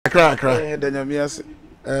Akra. Danyamias.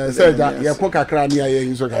 Say that you cook akra ni aye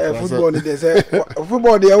nso kakra. Football dey say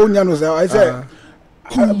football dey onya no say I say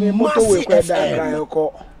moto we kwa da akra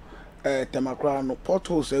yoko temakra no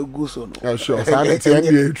portals egu so no. Oh sure.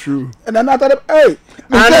 Say true. And another hey.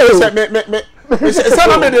 Me say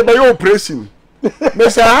na me dey by operation. Me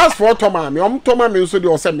say house for Toma me me so dey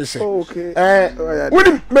o say me say. Okay.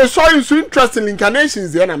 When me saw you so interesting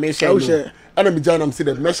incarnations there na me share. And I'm joining them see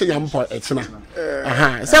the message I'm for etina.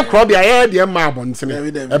 Say crowd be here dey ma abontene.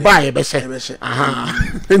 E ba ye be she.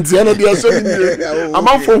 Nti ene dey so ni.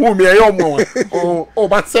 Am for who me e omo. Oh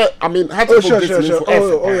but say I mean how to go get me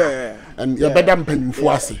for yeah. And you better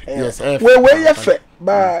penfo ase. Yes. We ye fe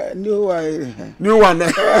ba new one. Oh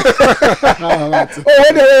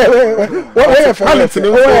wait quality ni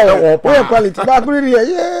we quality ba kuri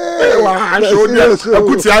yeah. Wa show dey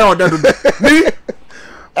akuti ayo dey ni.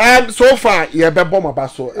 So far you be bomb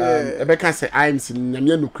abaso Ebeka say IMC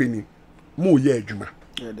nyame nokweni mo ye adwuma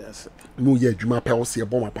that's it mo ye adwuma pe wo se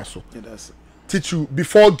bomb abaso that's it teach you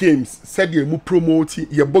before games said you mo promote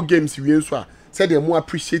your bo games we so a said you mo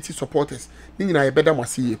appreciate supporters ni nyina ye beda mo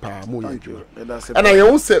see ye pa mo ye adwuma and I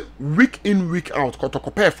won't say week in week out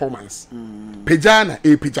kotoko performance pejana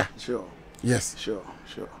peja sure yes sure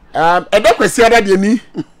eda kwesi ada de ni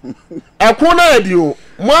ekwo na edi o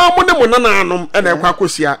mo ne mo nana anom e na ekwa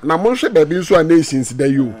akosia na mo hwe ba bi nso a nations da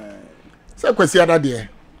yo se kwesi ada de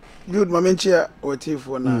good momentia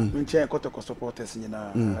otifo na mentia kotoko supporters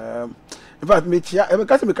nyina in fact mentia e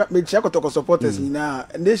ka se mentia kotoko supporters nyina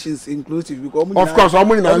nations inclusive because of course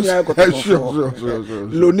omo nyina sure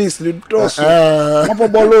lonis lidros mo fo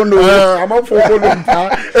bolo no am fo bolo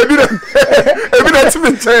nta ebi na timi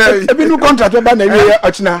ntia ebi no contract we ba na wie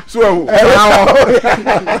achina so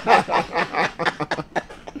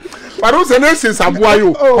but also nations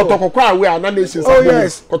abuayo kotoko awe ana nations abuayo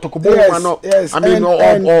kotoko bo no I mean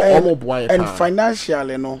all boy and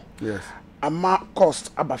financially no yes ama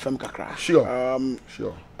cost abafem kakra sure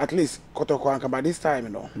at least kotoko anka by this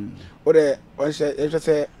time no o de one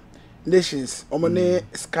say nations omone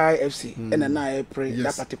Sky FC and na pray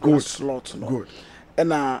that particular slot no good and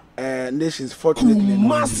nations fortunately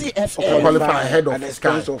Kumasifm qualify ahead of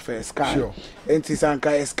Sky sure and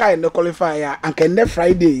Tisanka Sky no qualify and can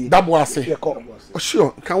Friday that was say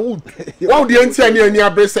sure can wow the entire any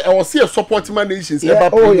abrese e was see support nations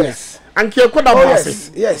oh yes and ke koda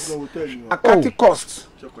was yes a cut cost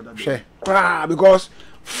share because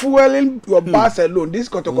fueling your bus alone this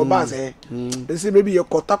kotoko bus they say maybe your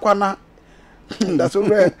kotakwana that's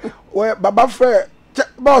where baba frere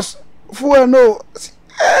boss fuel no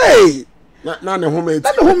hey na ne home it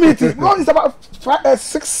well, it's about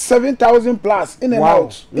 6,000-7,000 plus in and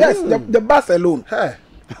out yes the bus alone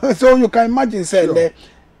so you can imagine say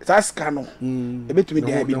that's canon a bit me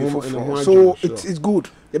there before so it's good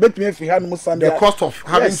a bit me if you had no Sunday the cost of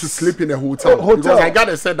having to sleep in a hotel because I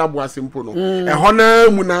gotta say that was simple no e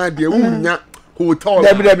honor mu na de unya hotel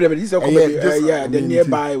this the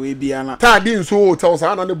nearby we be ana tadi nso hotel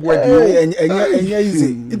sa na ne bo adi enya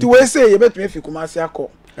easy it we say you bet me if Kumasi akọ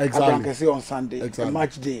exactly on Sunday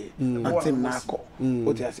match day and team na akọ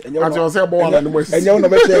what you say enya say bo wala no enya no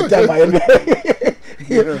be time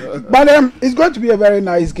but it's going to be a very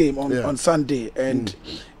nice game on Sunday and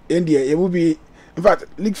India it will be in fact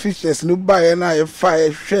league fixtures no buy na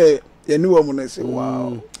fire share you know am say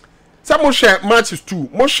wow some share matches too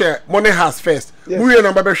mo share money has first we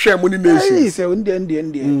number be share money nations say India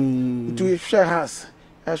to share has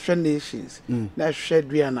share nations na share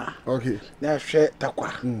Diana okay na share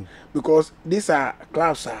Takwa because these are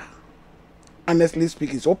clubs are honestly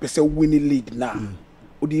speaking so person winning league now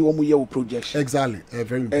odi omo year projection exactly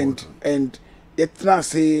very important and it's not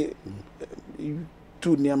say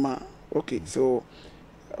two niama okay so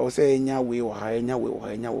I will say enya we or ha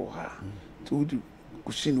to do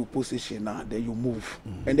cushion position now then you move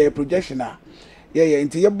and the projection now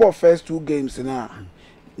until you bought first two games now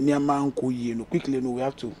niama nko ye no quickly no we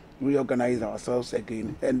have to reorganize ourselves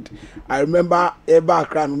again and I remember eba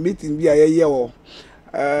crown meeting be a year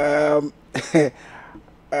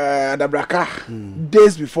Dabraka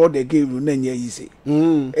days before the game no easy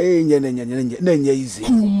easy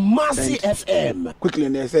Kumasifm quickly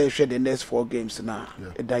they say share the next 4 games now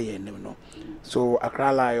no so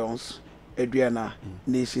Accra Lions Adriana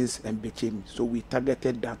Nations and Bichim so we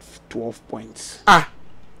targeted that 12 points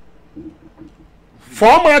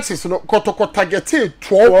 4 matches no kotoko targeted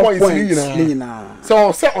 12 points nina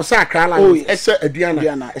so say Accra Lions ese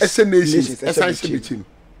Adriana ese Nations ese Bichim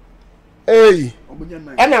hey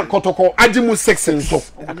ana kotoko ajimu 6 so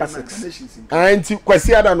aka 6 anti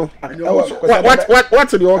kwasi ada no what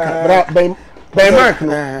the okay bra by Mark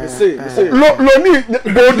no Loni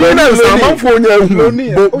bodi na sama fo nya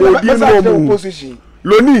Loni bodi no position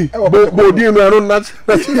Loni bodi no na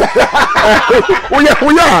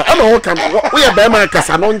oya ana o kan oya by Mark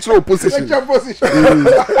kasa no nche opposition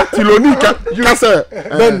ti Loni kasa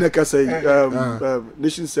ben na kasa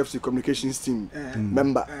Nation Safety Communications Team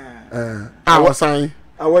member our sign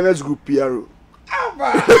awareness group PRO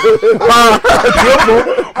what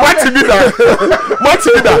be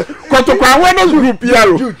that Kotoko awareness group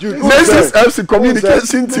PRO Nation FC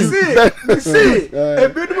Communication Team see a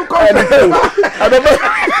beautiful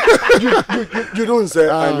you don't say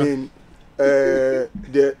I mean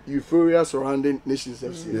the euphoria surrounding Nation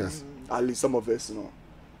FC yes at least some of us you know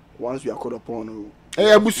once we are called upon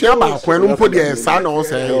abusia ba kwan no podi sa na o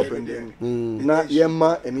say na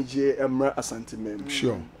yema enije emra asante mem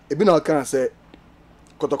sure ebi na kan say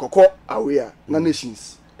Kotoko aware na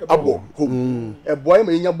Nations abo home e boy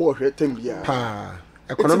ma nya bo hwe tem bia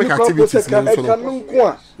economic activities no so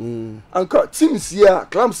no anka teams here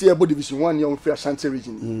clubs here bo division 1 here on free Ashanti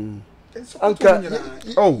region anka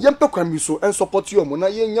yempe kwami so and support you mo na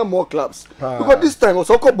yenya more clubs because this time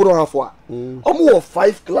also ko bro hafo a omo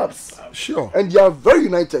 5 clubs sure and they are very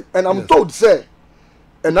united and I'm told say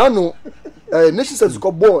and I know Nations has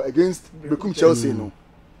got ball against Bekum Chelsea no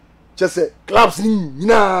just say clubs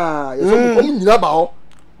nyina so nyina ba o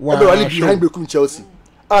everybody behind Bekum Chelsea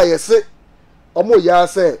yes omo ya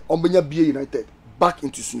say ombenya bia United back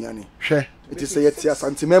into Sunyani hwe it is say yet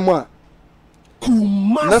santimemo a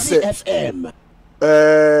Kumasifm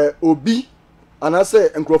obi ana say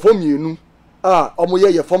enkrofo mienu omo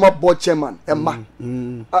ye former board chairman Emma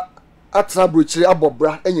atra brochire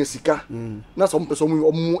abobra enya sika na some person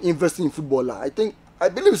omo invest in football I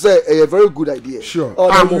believe say a very good idea sure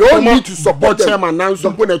we all need to support chairman now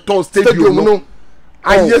so put a tall stadium no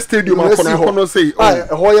aye stadium akono say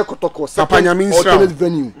hoye Kotoko alternate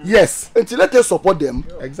venue yes until let us support them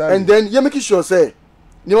exactly and then you make sure say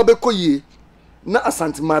ni be koye na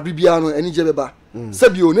Asante ma bibia no eni je beba say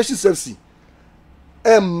bio Nation FC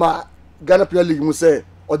Emma Ghana Premier League mu say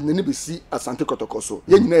ordinary be si Asante Kotoko so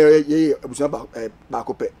ye nyina ye abusia ba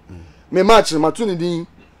ko pe me match ma tuni din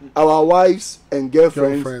our wives and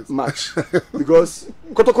girlfriends match because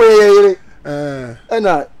Kotoko ye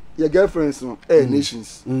and your girlfriends no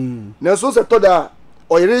Nations na so say toda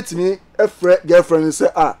oyere me girlfriend say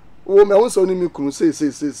wo me won so ni me kunu say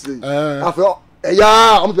after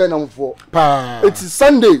yeah, I'm going for. It is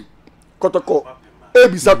Sunday. Kotoko.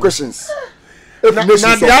 Ebisa questions. If na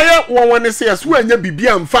the other one say as when you be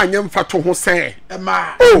am fan yam fa to ho say.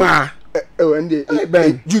 Ma. And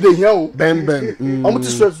you dey hear Ben. I'm to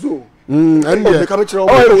stress so. And they come true.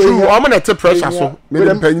 I'm na te pressure so. Me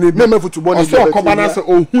football so ko na say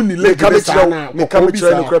ohun ni leg me come try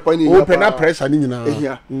no crap ni. Open up pressure ni nyina.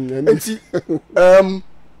 Enti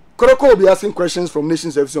Kotoko will be asking questions from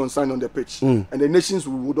Nations FC on sign on the pitch, and the Nations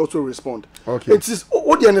would also respond. Okay. It is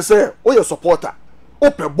what the say, your supporter,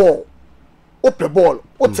 open ball,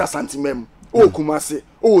 what's your sentiment? Kumasi,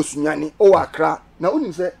 Sunyani, Accra. Now, when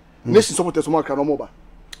you say Nation supporters from Accra no more.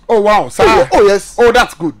 Oh wow, sir. Oh yes. Oh,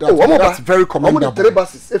 that's good. That's very commendable. I'm on the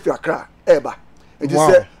buses if you Accra, Eba. And you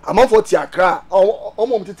say, I'm on for Accra.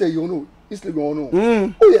 I'm on to tell you no. It's like no.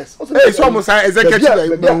 Oh yes. Hey, so almost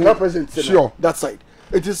executive president. Sure. That side.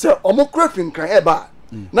 It is omo crafting kan eba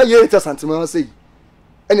na ye ita santima say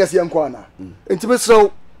enya se yanko ana ntime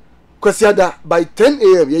so kwasiada by 10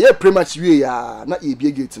 am ye pre-match we ya na e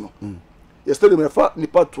bie gate no yesterday me fa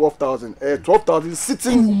nipa 12,000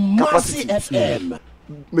 sitting capacity FM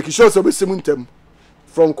making sure so be simuntem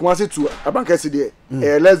from Kumasi to Abankasi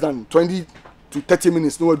there less than 20 to 30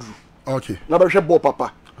 minutes no adu okay na be hwe ball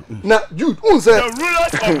papa na Jude unse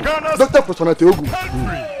Dr. Personate Ogum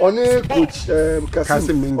oni coach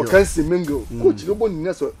KASIM Mingle coach no boni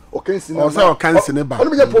na so KASIM na so KASIM ne ba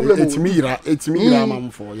etimi yira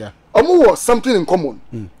amamfo ya omo was something in common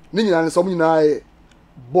ni nyina so nyina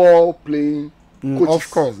ball playing coach of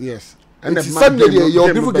course yes and the Sunday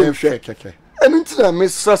your beautiful game share and until me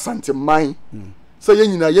Sante man so ye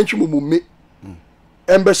nyina ye ntwemo me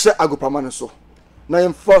embe hye agopama ne so na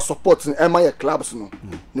yem for support in MIA clubs no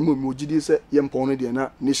ne mo gidi say yem pon no de na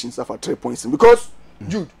Nations for 3 points because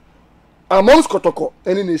Jude amongst Kotoko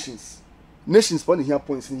any nations for here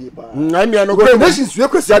points in here pa I mean no Nations we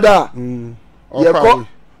kwesi ada ye ko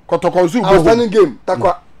Kotoko zu outstanding game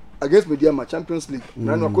takwa against Mediama Champions League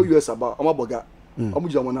na no ko US aba amaboga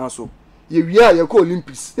amuja mo na so ye wi a ye ko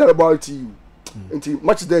Olympics ye about you enti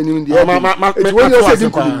match there ni in the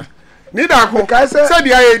ni da ko say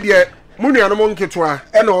the idea munu anu mon ketwa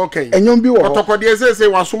e na okay enyom bi wo kotoko de say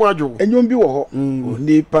wasom adwo enyom bi wo ho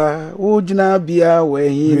onipa ujina bia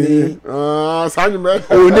wehini sanyume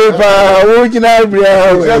onipa ujina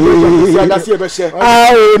bia wehini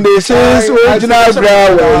onesis ujina bia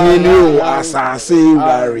wehini asase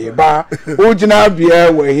wariba ujina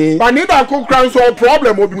bia wehini panida ko kran so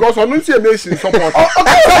problem because onu see nation support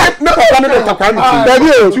no papa no takwa mi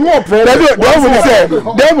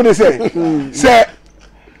they will say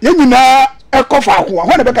yenyina ekofa ko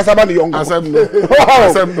ho na be kasaba ne yongo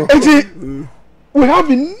we have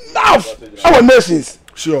enough our nations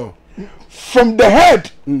sure from the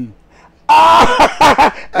head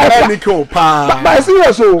but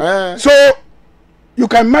serious so you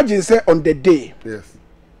can imagine say on the day yes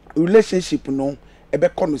relationship no ebe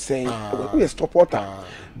kono say we supporter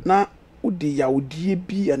na udi ya udi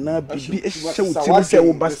bi ana bibi ehye utimi say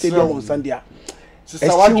wo stadium on Sunday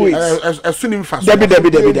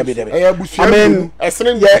Debbie. I mean,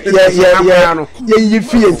 you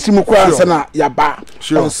feel Timukwa Yaba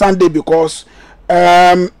on Sunday because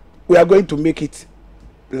we are going to make it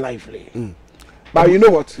lively. But you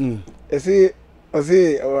know what? I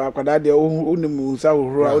say, Akadade, only Musa,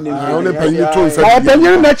 only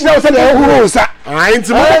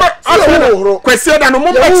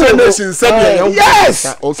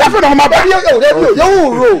yes,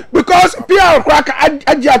 because Pierre Crack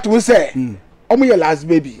Ajat will say, your last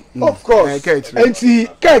baby. Of course. And see,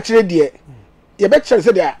 catch it, you bet you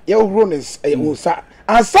said, your runners, and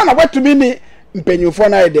son, I went to me. Mpenyu for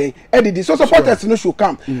na day edidi so supporters no should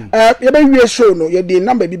come you be we show no you the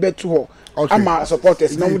number be better ho ama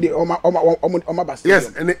supporters no dey oma bas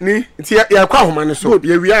yes ni nti ya kwa homa ne so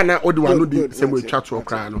ye wi ana odi wano di semo twa to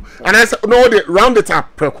okra no and I no dey round it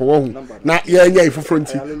up preko wo hu na ye nya ifoforo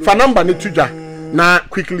nti fa number ne tudwa na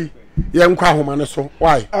quickly ye nkwa homa ne so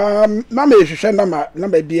why na me hwehwe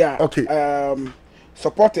number bia okay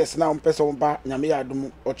supporters na person ba nyame ya adum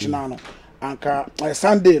ochina no anka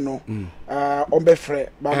Sunday no on be free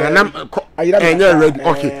ready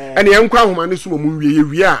okay and ye nkwa homa ne so mo wie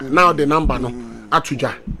wie a now the number no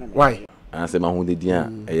atuja why anse ma hu de dia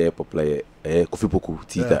popular Kofi Poku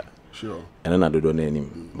tita sure ena na dodo na anim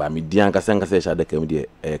ba me dia nkasa sha de kam de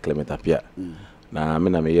Clement Apia na me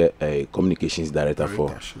na me communications director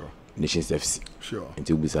for Nations FC sure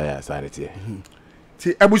until bisaya sanity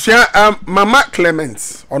ti abusia mama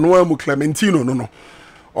Clement ono amu Clementino no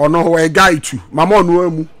ono we guy too mama ono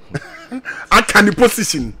amu aka ni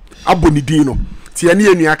position abonidino ti ene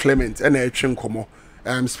enua Clement na etwe nkomo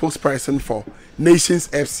spokesperson for Nations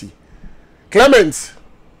FC Clement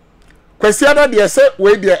kwesi ada de se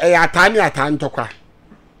we de atan tokwa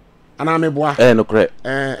ana meboa no kre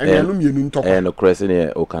enu mienu ntokwa no kre se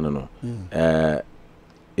ne o kan no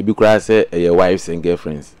ebi kura say wives and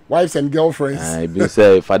girlfriends ebi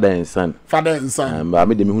say father and son but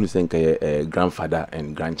me de me hunu say nka grandfather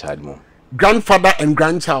and grandchild mo grandfather and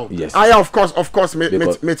grandchild yes of course me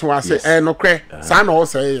was say no kre san o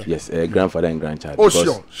say yes grandfather and grandchild oh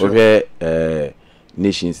sure okay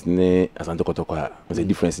Nations ne Asante Kotoko the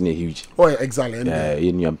difference in huge exactly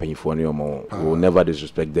you new mpanyifo ne omo will never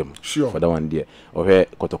disrespect them sure for that one there okay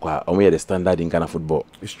Kotoko omo the standard in Ghana football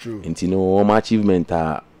it's true and you know omo achievement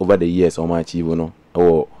over the years omo achieve no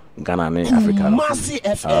Ghana and Africa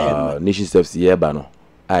Nations FC yeba no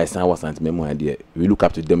I san was sant memo there we look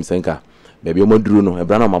up to them senka baby omo duro no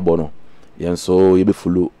ebra na omo bo no yen so ye be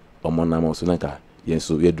follow omo na mo so nanka yen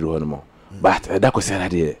so ye duro no but that ko say na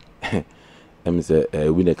there say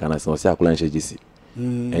winner can say akola nche jisi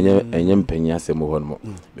enye mpanya asemo ho no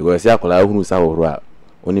because say akola hunu sa horo a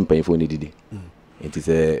oni mpanyifo ni didi enti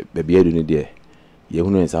say baby edu ni de ye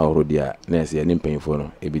hunu sa horo dia na say ni mpanyifo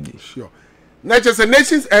no ebidi sure na je say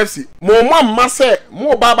Nations FC mo ma say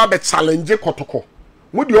mo baba be challenge Kotoko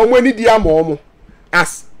mo di omo ani dia mo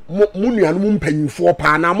as mo nuanu mo mpanyifo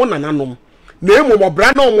pa na mo nananom na emo mo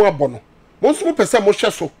bra na omo abo no mo nso mo pese mo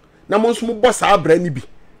hwe so na mo nso mo bo sa bra ni bi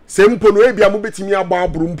sempo no ebia mo betimi agba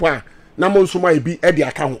aburu mpo a na mo nso ma ebi e de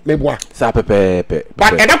aka ho meboa sa pepe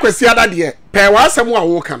but eda kwesi ada de pe wa asem a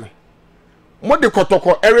wo ka no mo de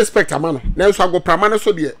Kotoko respect ama no na nso agopra no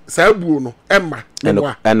so de sa abuo no emma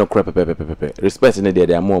meboa no crap pepe respect ne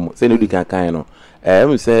de amom say no di kan no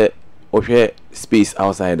em say ohwe space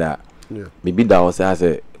outside that maybe that was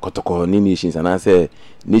say Kotoko ni Nations and I say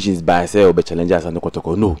Nations by say obe challengers and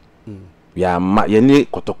Kotoko no we are ni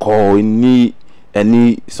Kotoko ni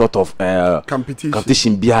any sort of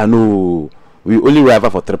competition bia no we only rival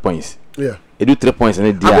for 3 points yeah e do 3 points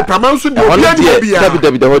and dia agopramanso de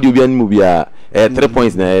obi the hodi obi animu bia 3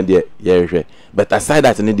 points na dia yeah but aside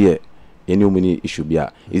that and dia any many issue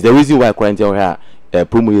bia is the reason why quarantine here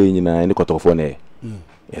promo ye nyina any Kotoko for na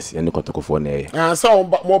yes and kotoko for na so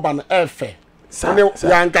mo ba no efe ne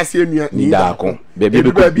ya nkase enua ni da ko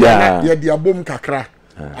baby ya ye dia bom kakra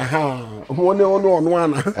aha ono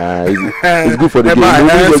ana it's good for the game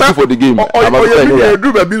it's good for the game about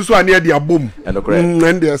do baby nso ani dia bom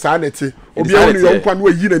and there sa neti obi a onu yonkwa no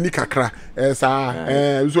ayi na ni kakra sa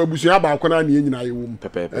so abusuya ba ko na ne nyina ye wom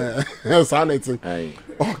sa neti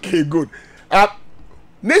okay good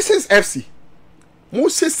Nations FC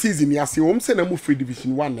most season ya see wom say na mu free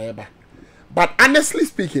division 1 na eba but honestly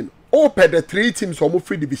speaking open the 3 teams who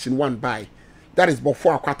free division 1 by that is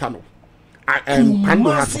before Akwatano and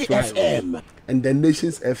Kumasifm and the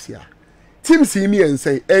Nations FC team see me and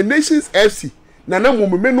say Nations FC nana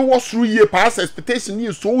mumme no was through year past expectation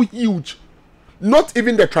is so huge not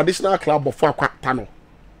even the traditional club before Akwatano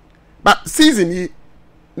but season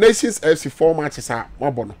Nations FC 4 matches are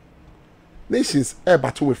mabono Nations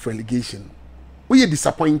battle with relegation we are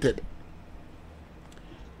disappointed.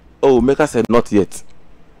 Oh, Meka said not yet.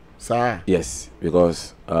 Sir. Yes,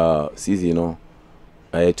 because season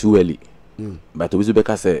too early. But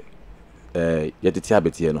Meka said yet it's a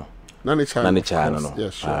bit Nani China no.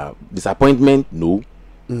 Yes, sure. Disappointment no.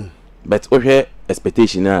 But okay,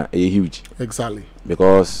 expectation are huge. Exactly.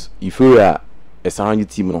 Because if you are a surrounding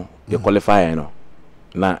team no, you qualify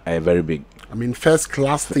na very big. I mean first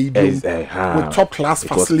class stadium with top class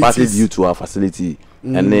facilities. It was partly due to our facility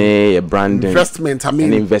and a brand investment. I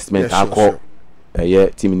mean an investment. Yeah,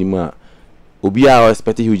 team anymore. Obia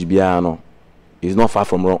expected huge biano is not far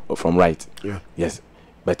from right. Yeah. Yes,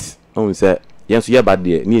 but we say yes, yeah, bad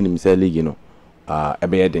there. Near him say league, you know, a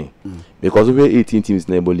bad because we 18 teams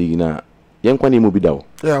in the league now. Young kwani mo bidaw.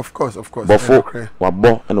 Yeah, of course. But for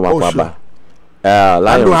wabo and wakwaba.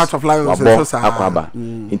 Lions. Heart of Lions. Akwaba.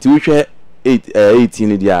 Into which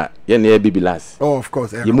 18 dia ye na baby last. Oh, of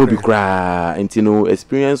course. You mo be cry into no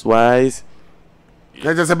experience wise.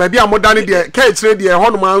 Just baby amodani there kechire there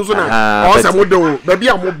hono manzo na o se modo baby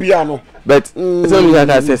amobia no but so we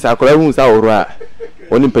can say akora hu sa oro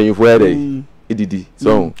oni mpanyifo ere edidi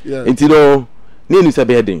so into no ni say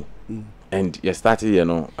bedding and you started you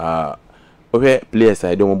know okay players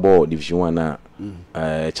I don't ball division 1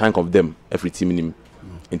 na chunk of them every team nim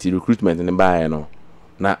into recruitment and buy you know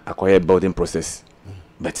na akoye building process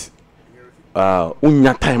but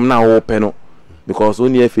unya time na open no because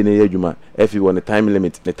only if in a juma if you want the time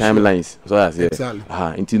limit the timelines so that's it exactly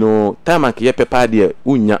into no time and ke paper there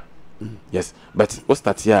unya yes but what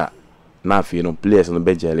start here now you know players on the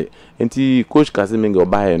bench into coach KASIM go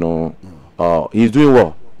buy you know he's doing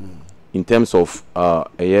well in terms of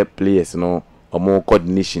players you know or more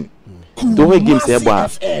coordination the way games here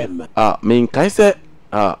mean can say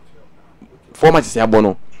format is here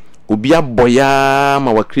bono obi aboya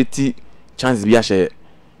ma wa create chance bi a share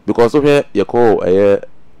because of here you call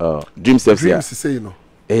dreams say you know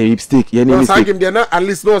mistake you mistake at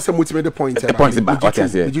least no say motivate the point back what I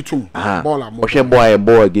say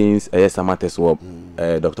ball against Samate Swap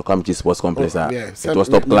Dr. Kamchi Sports Complex it was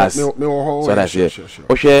top class so that's it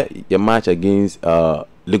okay your match against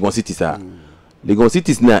Legon City sir Legon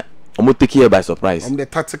City na omo take here by surprise the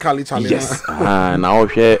tactically challenge yes now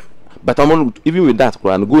okay but even with that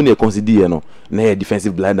go near consider you know na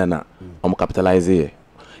defensive blinder na capitalize here.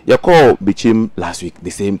 Your call became last week the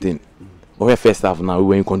same thing. Our first half now we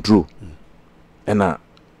were in control. And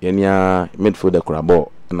yenya midfielder crabo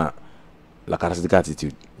na la characteristic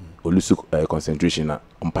attitude. Olusu concentration na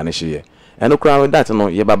punish here. And with that no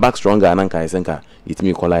you back stronger and anka isenka it me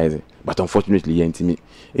equalize. But unfortunately you intimi.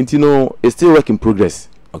 And you know it's still work in progress.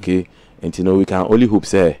 Okay? And you know we can only hope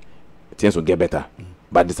say things will get better.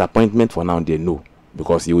 But disappointment for now they know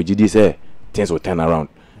because UGD say things will turn around.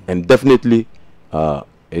 And definitely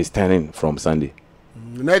is turning from Sunday.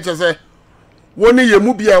 Nature say one year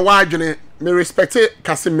mu bia wa adwene me respect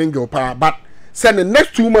KASIM Mingle pa but say the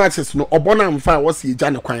next 2 matches no obona amfa was ye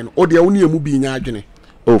jane kwan no o de one year mu bi nya adwene.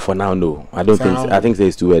 Oh for now no I don't think I think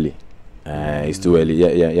it's too early. It's too early.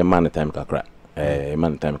 Yeah man time kakra.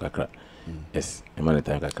 Man time kakra. Yes, man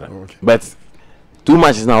time kakra. Okay. But 2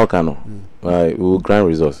 matches now can we will grind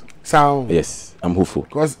results. So yes, I'm hopeful.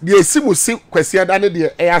 Because the simu si kwesi da ne de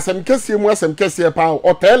asem kese mu asem kese pa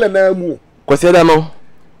o tele na mu. Kwesi da no.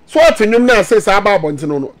 So atenwum na say sa ba bonte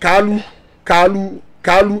no kalu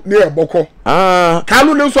ne eboko.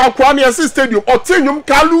 Kalu ne so akwa ne ase stadium o tenwum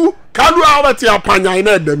kalu a wati apanya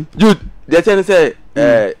na dem. Dude, they tell say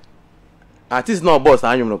artist no boss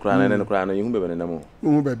anyum no kra na no kra na yihu bebe na mo.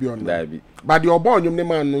 Hu bebe on. Da bi. But the obo anyum ne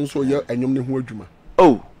man no so ye anyum ne ho adwuma.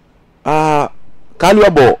 Oh. Kalu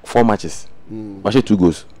abo 4 matches. Actually 2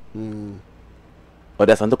 goals. Or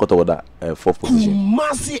there's Santo Kota 4th position.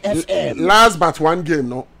 Kumasifm. Last but 1 game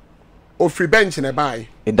no. free bench in a buy.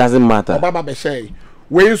 It doesn't matter. Baba Beshay.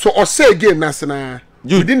 When so or say game Nasana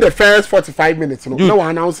within the first 45 minutes, no one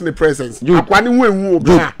announcing the presence.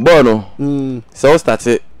 Bono. So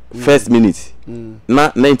started first minute.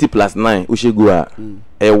 Na 90 plus 9. Ushigua.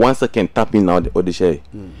 A 1 second tapping now the share.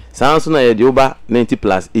 Sounds na the over 90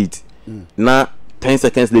 plus 8. Na 10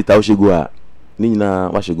 seconds later Ushigua. Nina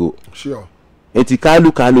washigo. Sure. Enti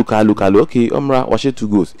kalu. Okay, Omra wash 2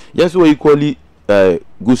 goals. Yes, we equally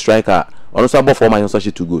good striker. Also about 4 minus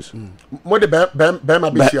 2 goals. More the Bema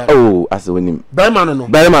Bishia. Oh, as the winning. Bema no.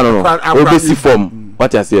 Obesi form.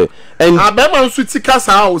 What I say. And Bema switch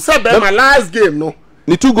casa house. Say Bema last game no.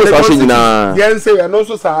 The 2 goals are changing na. Yes, say and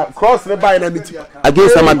also cross the by enemy.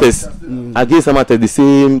 Against Samates the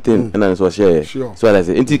same thing and then so share. So I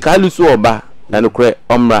say enti kalu so oba na no kre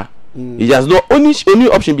Omra. He just no only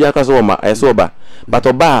option be akaso Oma I saw ba. But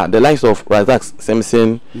oba the likes of Razak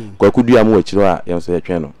Simpson Kwakudu amu echiro a yam so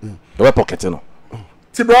yetwe no. We pocket no.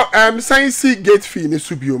 Ti bro science gate fee ni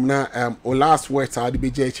subium na o last words a de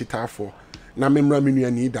beje chita for na memra menu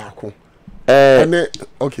ani da ko.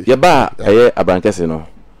 Okay. Ye ba eye abrankese no.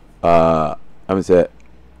 Am say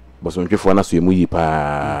bosontwefo na so emu yi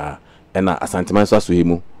pa e na asanteman so aso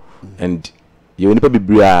emu and ye onipa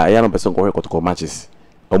bibria ya no person ko hwekotoko matches.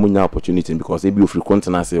 Omunya opportunity because e be frequent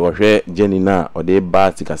na say wo hwe Jenny na o de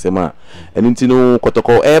ba tikasema enti no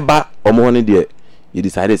kotoko e ba omo ne de you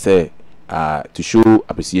decided say to show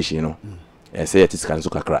appreciation, you know. Say it is can so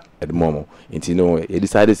kakra at the moment. And you know, you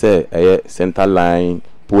decided say center line,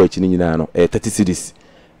 poor chini no 30 cities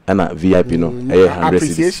and a VIP no 100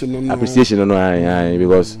 cities. Appreciation no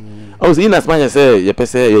because I was in as much as say you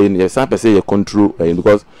say you some say you control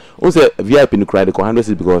because also VIP no cry the 100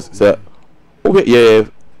 cities because say okay yeah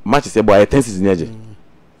match say boy 10 cities near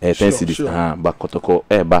 10 cities but kotoko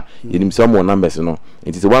ba you some more numbers no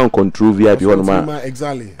it is one control VIP one man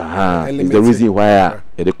exactly it's the reason why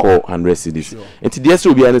they call 100 cities and the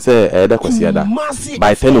yesterday be say that kwasiada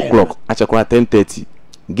by 10 o'clock achakwa 10:30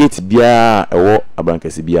 gate bia ewo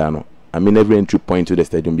abrankesi bia no I mean every entry point to the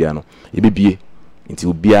stadium bia no e bibie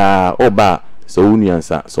until bia oba so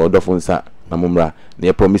uniansa so odofonsa na mumra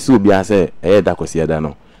na promise bia say that kwasiada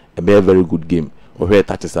no a very good game where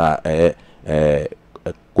touches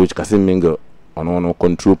Coach KASIM Mingle on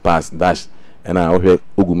control pass dash and I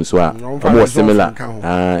Ogum so more similar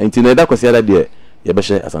into that consider there you be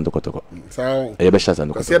share Asante Kotoko so you be share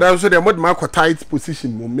Asante Kotoko say so the more tight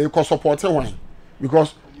position will make us support one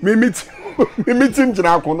because me meeting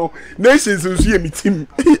jina kono nations so see me team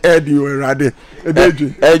Eddie Orade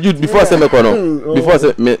Jude before say me kono before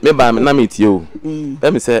say me ba na meet you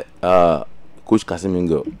let me say Coach KASIM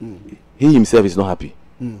Mingle he himself is not happy.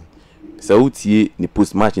 So the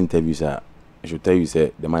post-match interviews I should tell you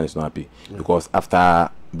say the man is not happy because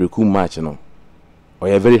after Breku match you know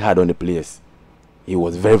we are very hard on the players. He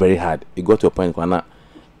was very hard. It got to a point when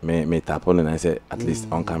me tap on and I said at least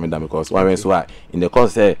on coming down because why in the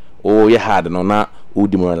course say oh you hard no na who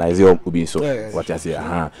demoralize you be so what I say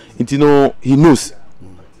you know he knows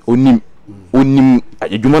onim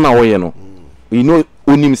adwuma na wo ye no you know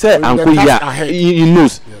onim say anko ya he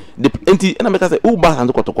knows the enti na make say who ba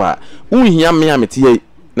Asante Kotoko a who hia me amete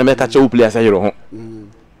na make cha players ayero ho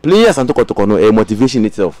players Asante Kotoko no a motivation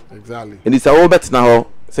itself exactly and it's all bet na ho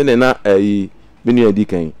say na menu edi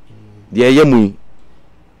kan de yemu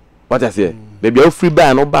what I say baby free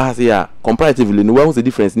buy no ba say ya comparatively no what's the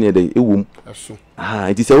difference near the ewum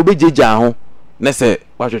it is a obejeja ho na say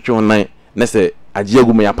watwetwe online na say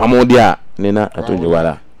agiagu me yapamo de a ne na atonje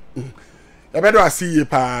wala I better see you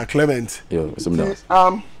pa Clement yo some